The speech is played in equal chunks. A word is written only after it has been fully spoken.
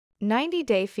90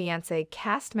 Day Fiance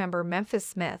cast member Memphis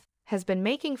Smith has been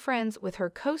making friends with her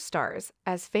co-stars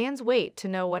as fans wait to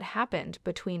know what happened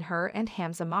between her and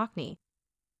Hamza Mokhni.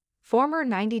 Former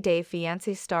 90 Day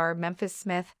Fiancé star Memphis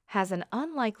Smith has an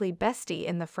unlikely bestie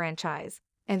in the franchise,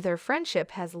 and their friendship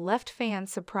has left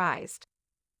fans surprised.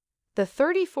 The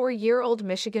 34-year-old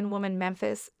Michigan woman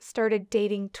Memphis started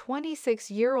dating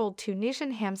 26-year-old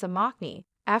Tunisian Hamza Mokhni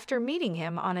after meeting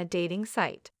him on a dating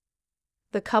site.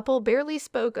 The couple barely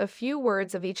spoke a few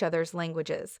words of each other's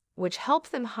languages, which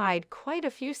helped them hide quite a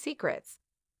few secrets.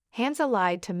 Hamza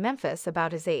lied to Memphis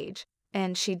about his age,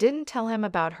 and she didn't tell him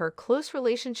about her close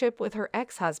relationship with her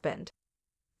ex-husband.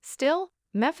 Still,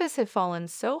 Memphis had fallen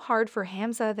so hard for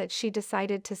Hamza that she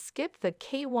decided to skip the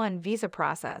K-1 visa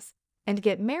process and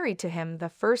get married to him the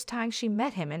first time she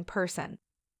met him in person.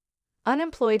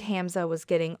 Unemployed Hamza was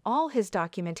getting all his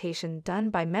documentation done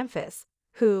by Memphis,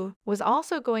 who was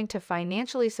also going to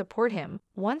financially support him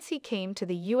once he came to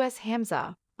the U.S.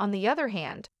 Hamza, on the other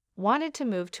hand, wanted to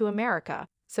move to America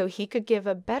so he could give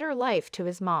a better life to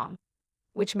his mom,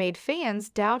 which made fans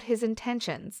doubt his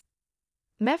intentions.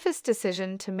 Memphis'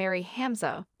 decision to marry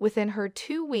Hamza within her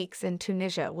 2 weeks in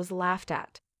Tunisia was laughed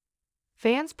at.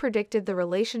 Fans predicted the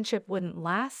relationship wouldn't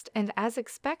last, and as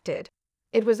expected,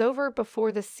 it was over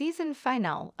before the season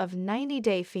finale of 90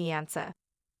 Day Fiancé,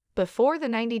 before the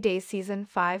 90 Day Season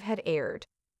 5 had aired.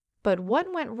 But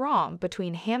what went wrong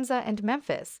between Hamza and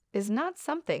Memphis is not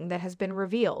something that has been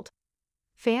revealed.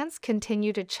 Fans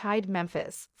continue to chide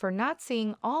Memphis for not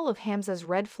seeing all of Hamza's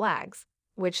red flags,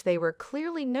 which they were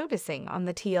clearly noticing on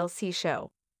the TLC show.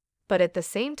 But at the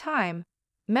same time,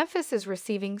 Memphis is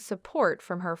receiving support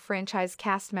from her franchise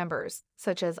cast members,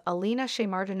 such as Alina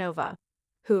Shaymardanova,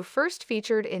 who first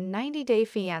featured in 90 Day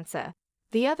Fiancé.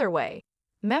 The other way,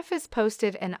 Memphis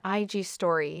posted an IG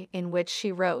story in which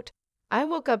she wrote, "I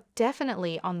woke up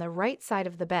definitely on the right side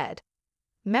of the bed."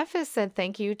 Memphis said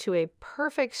thank you to a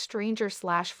perfect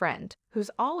stranger/friend who's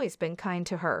always been kind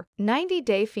to her. 90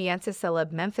 Day Fiancé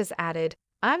celeb Memphis added,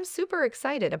 "I'm super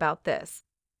excited about this."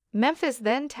 Memphis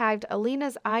then tagged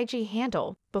Alina's IG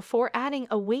handle before adding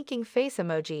a winking face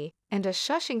emoji and a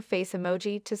shushing face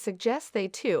emoji to suggest they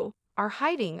too are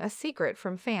hiding a secret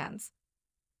from fans.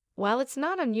 While it's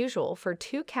not unusual for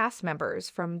two cast members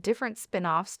from different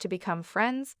spin-offs to become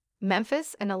friends,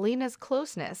 Memphis and Alina's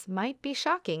closeness might be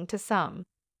shocking to some.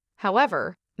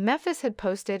 However, Memphis had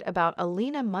posted about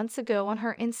Alina months ago on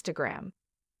her Instagram.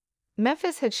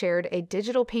 Memphis had shared a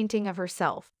digital painting of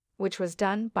herself, which was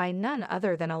done by none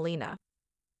other than Alina.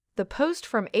 The post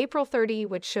from April 30,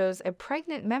 which shows a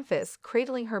pregnant Memphis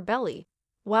cradling her belly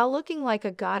while looking like a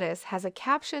goddess, has a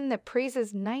caption that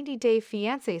praises 90 Day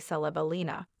Fiancé celeb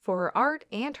Alina for her art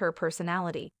and her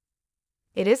personality.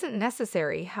 It isn't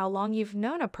necessary how long you've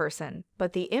known a person,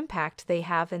 but the impact they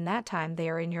have in that time they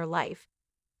are in your life.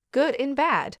 Good and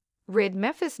bad, read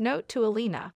Memphis' note to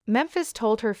Alina. Memphis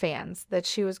told her fans that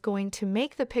she was going to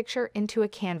make the picture into a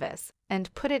canvas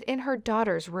and put it in her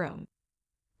daughter's room.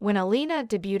 When Alina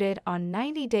debuted on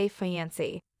 90 Day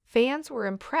Fiancé, fans were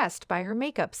impressed by her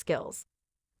makeup skills.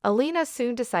 Alina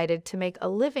soon decided to make a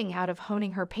living out of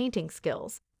honing her painting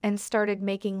skills and started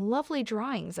making lovely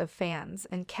drawings of fans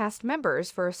and cast members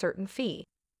for a certain fee.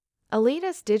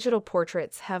 Alina's digital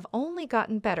portraits have only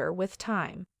gotten better with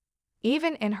time.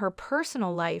 Even in her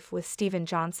personal life with Steven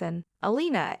Johnson,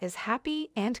 Alina is happy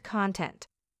and content.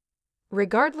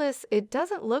 Regardless, it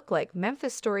doesn't look like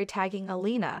Memphis' story tagging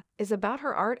Alina is about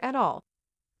her art at all.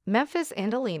 Memphis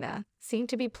and Alina seem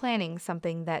to be planning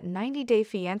something that 90 Day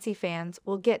Fiancé fans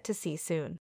will get to see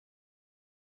soon.